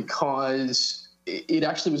tenure because it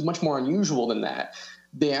actually was much more unusual than that.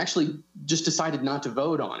 They actually just decided not to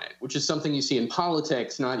vote on it, which is something you see in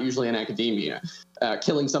politics, not usually in academia.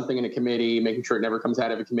 Killing something in a committee, making sure it never comes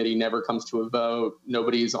out of a committee, never comes to a vote,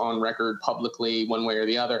 nobody's on record publicly one way or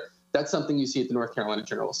the other. That's something you see at the North Carolina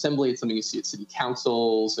General Assembly. It's something you see at city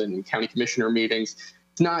councils and county commissioner meetings.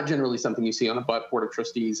 It's not generally something you see on the board of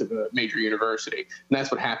trustees of a major university. And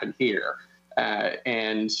that's what happened here.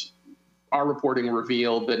 And our reporting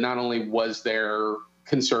revealed that not only was there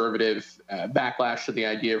conservative backlash to the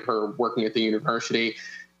idea of her working at the university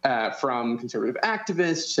from conservative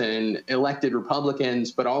activists and elected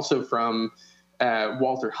Republicans, but also from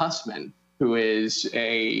Walter Hussman, who is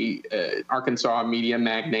a Arkansas media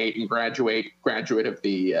magnate and graduate of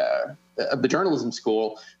the journalism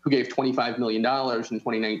school, who gave $25 million in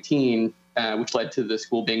 2019, which led to the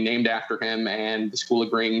school being named after him and the school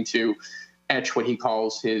agreeing to etch what he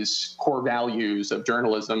calls his core values of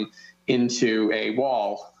journalism into a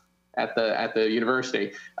wall at the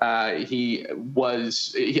university. I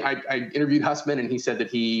interviewed Hussman, and he said that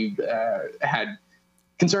he had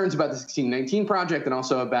concerns about the 1619 Project and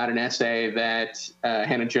also about an essay that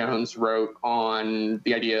Hannah Jones wrote on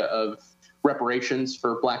the idea of reparations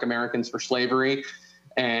for Black Americans for slavery.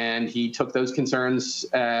 And he took those concerns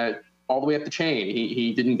all the way up the chain.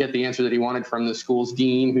 He didn't get the answer that he wanted from the school's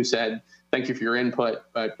dean, who said, "Thank you for your input,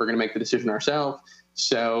 but we're going to make the decision ourselves."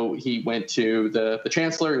 So he went to the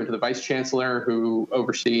chancellor, he went to the vice chancellor, who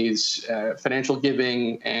oversees financial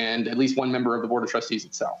giving, and at least one member of the board of trustees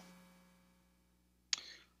itself.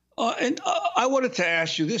 And I wanted to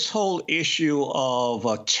ask you, this whole issue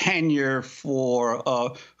of tenure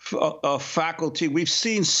for faculty, we've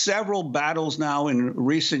seen several battles now in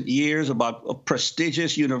recent years about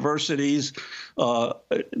prestigious universities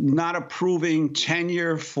not approving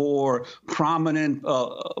tenure for prominent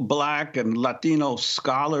Black and Latino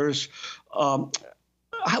scholars.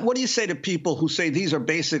 What do you say to people who say these are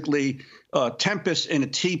basically tempests in a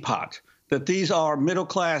teapot? That these are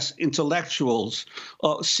middle-class intellectuals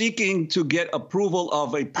seeking to get approval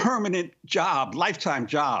of a permanent job, lifetime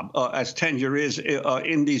job, as tenure is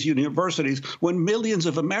in these universities, when millions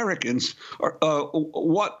of Americans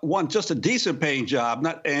want just a decent-paying job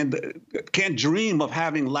and can't dream of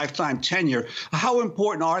having lifetime tenure. How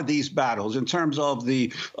important are these battles in terms of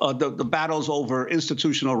the battles over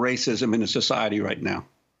institutional racism in the society right now?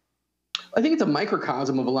 I think it's a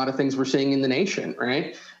microcosm of a lot of things we're seeing in the nation,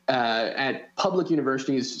 right? At public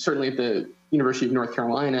universities, certainly at the University of North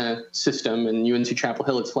Carolina system and UNC Chapel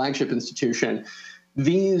Hill, its flagship institution,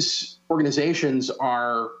 these organizations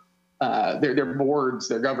are, their boards,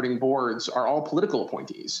 their governing boards are all political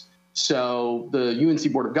appointees. So the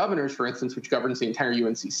UNC Board of Governors, for instance, which governs the entire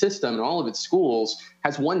UNC system and all of its schools,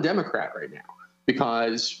 has one Democrat right now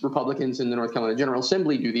because Republicans in the North Carolina General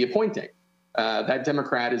Assembly do the appointing. That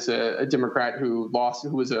Democrat is a Democrat who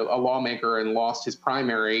was a lawmaker and lost his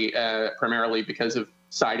primary primarily because of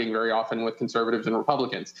siding very often with conservatives and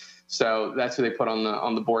Republicans. So that's who they put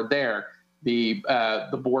on the board there. The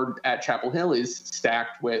board at Chapel Hill is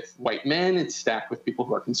stacked with white men. It's stacked with people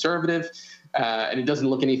who are conservative, and it doesn't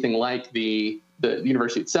look anything like the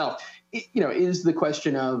university itself. Is the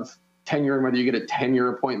question of tenure and whether you get a tenure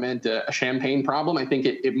appointment a champagne problem? I think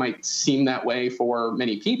it might seem that way for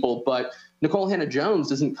many people, but Nicole Hannah Jones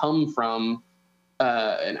doesn't come from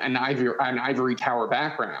an ivory tower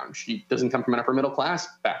background. She doesn't come from an upper middle class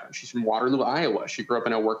background. She's from Waterloo, Iowa. She grew up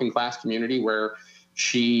in a working class community where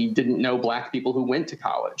she didn't know Black people who went to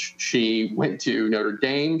college. She went to Notre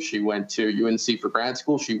Dame. She went to UNC for grad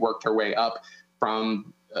school. She worked her way up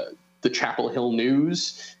from the Chapel Hill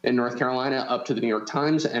News in North Carolina up to the New York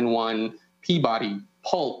Times and won Peabody,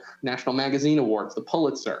 Polk, National Magazine Awards, the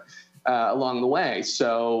Pulitzer along the way.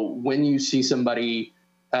 So when you see somebody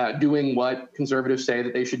doing what conservatives say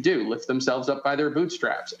that they should do, lift themselves up by their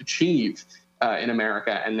bootstraps, achieve in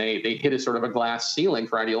America, and they hit a sort of a glass ceiling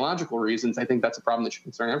for ideological reasons, I think that's a problem that should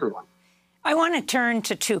concern everyone. I want to turn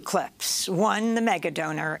to two clips, one the mega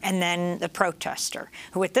donor and then the protester,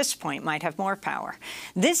 who at this point might have more power.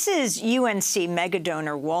 This is UNC mega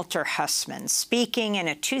donor Walter Hussman speaking in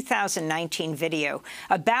a 2019 video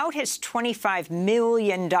about his $25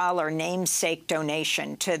 million namesake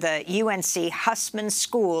donation to the UNC Hussman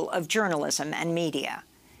School of Journalism and Media.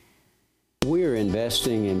 We're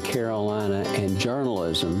investing in Carolina and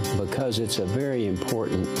journalism because it's a very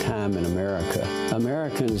important time in America.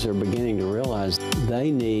 Americans are beginning to realize they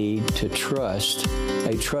need to trust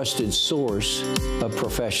a trusted source of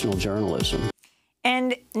professional journalism.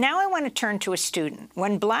 And now I want to turn to a student.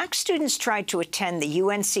 When Black students tried to attend the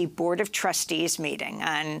UNC Board of Trustees meeting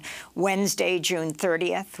on Wednesday, June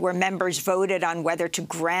 30th, where members voted on whether to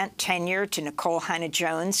grant tenure to Nicole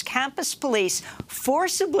Hannah-Jones, campus police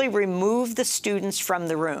forcibly removed the students from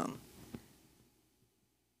the room.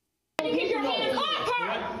 Get your hands off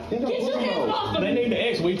her! Get your hands off her! They need to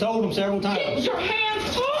exit. We told them several times. Get your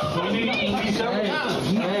hands off her! We need to several times.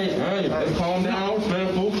 Hey, calm down,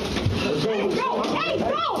 careful. Let's go. Hey,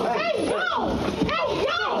 go! Hey, go! Hey,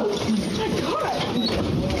 go!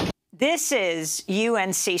 This is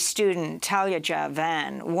UNC student Talia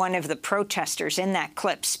Javan, one of the protesters in that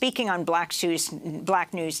clip, speaking on Black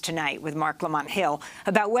News Tonight with Mark Lamont Hill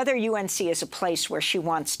about whether UNC is a place where she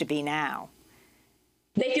wants to be now.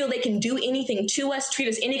 They feel they can do anything to us, treat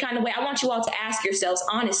us any kind of way. I want you all to ask yourselves,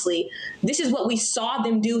 honestly, this is what we saw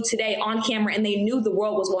them do today on camera, and they knew the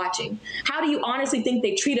world was watching. How do you honestly think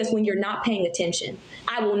they treat us when you're not paying attention?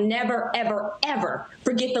 I will never, ever, ever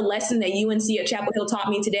forget the lesson that UNC at Chapel Hill taught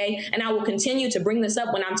me today, and I will continue to bring this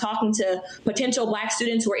up when I'm talking to potential Black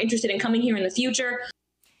students who are interested in coming here in the future.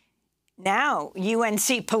 Now,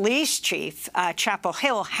 UNC police chief Chapel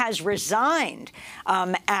Hill has resigned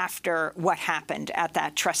after what happened at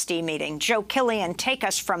that trustee meeting. Joe Killian, take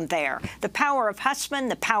us from there. The power of Hussman,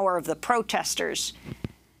 the power of the protesters.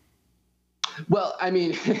 Well, I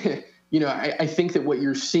mean, you know, I think that what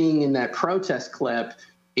you're seeing in that protest clip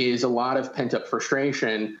is a lot of pent-up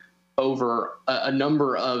frustration over a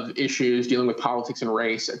number of issues dealing with politics and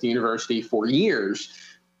race at the university for years,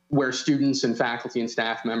 where students and faculty and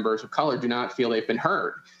staff members of color do not feel they've been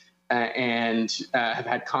heard and have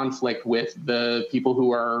had conflict with the people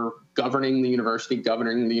who are governing the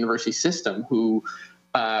university system, who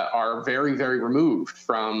are very, very removed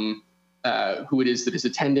from who it is that is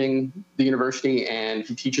attending the university and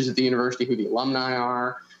who teaches at the university, who the alumni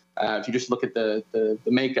are. If you just look at the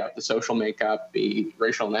makeup, the social makeup, the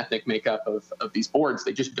racial and ethnic makeup of these boards,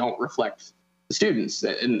 they just don't reflect the students,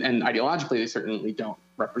 and ideologically they certainly don't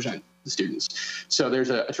represent the students. So there's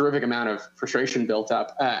a terrific amount of frustration built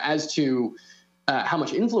up. As to how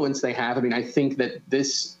much influence they have, I mean, I think that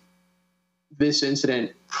this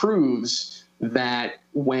incident proves that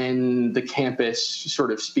when the campus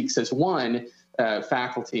sort of speaks as one,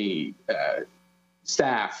 faculty,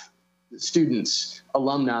 staff, students,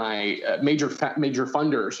 alumni, major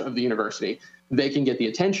funders of the university, they can get the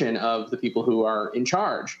attention of the people who are in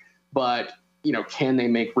charge. But you know, can they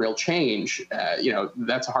make real change? You know,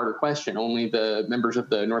 that's a harder question. Only the members of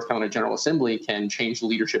the North Carolina General Assembly can change the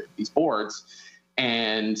leadership of these boards.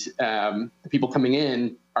 And the people coming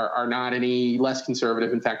in are not any less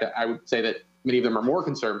conservative. In fact, I would say that many of them are more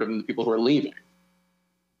conservative than the people who are leaving.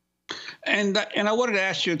 And I wanted to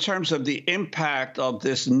ask you in terms of the impact of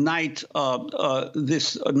this Knight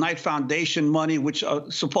Foundation money, which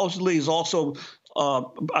supposedly is also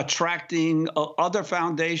attracting other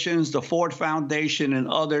foundations, the Ford Foundation and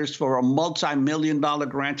others, for a multi-million-dollar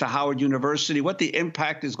grant to Howard University, what the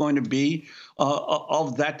impact is going to be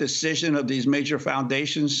of that decision of these major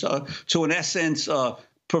foundations to, in essence,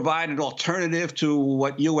 provide an alternative to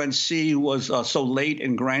what UNC was so late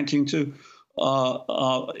in granting to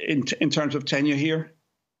in terms of tenure here?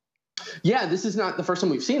 Yeah, this is not the first time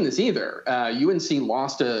we've seen this either. UNC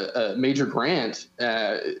lost a major grant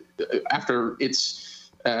after its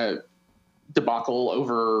debacle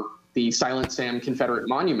over the Silent Sam Confederate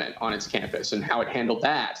monument on its campus and how it handled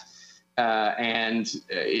that. And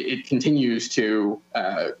it continues to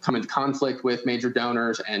come into conflict with major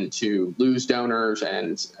donors and to lose donors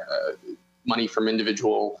and money from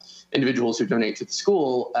individuals who donate to the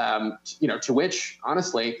school, you know, to which,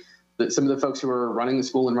 honestly, some of the folks who are running the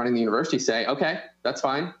school and running the university say, okay, that's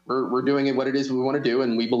fine. We're doing it what it is we want to do,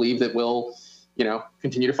 and we believe that we'll, you know,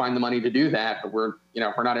 continue to find the money to do that. But we're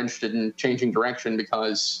not interested in changing direction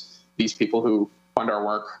because these people who fund our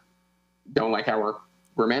work don't like how we're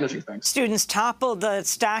managing things. Students toppled the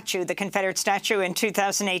statue, the Confederate statue, in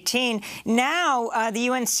 2018. Now the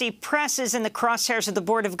UNC press is in the crosshairs of the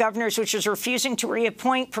Board of Governors, which is refusing to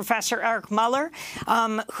reappoint Professor Eric Muller,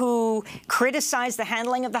 who criticized the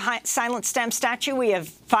handling of the Silent Sam statue. We have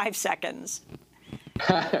 5 seconds.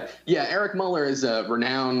 Yeah, Eric Muller is a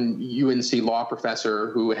renowned UNC law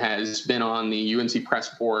professor who has been on the UNC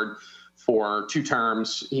press board for 2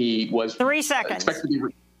 terms. He was 3 seconds.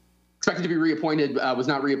 Expected to be reappointed, was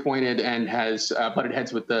not reappointed, and has butted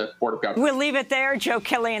heads with the Board of Governors. We'll leave it there. Joe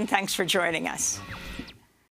Killian, thanks for joining us.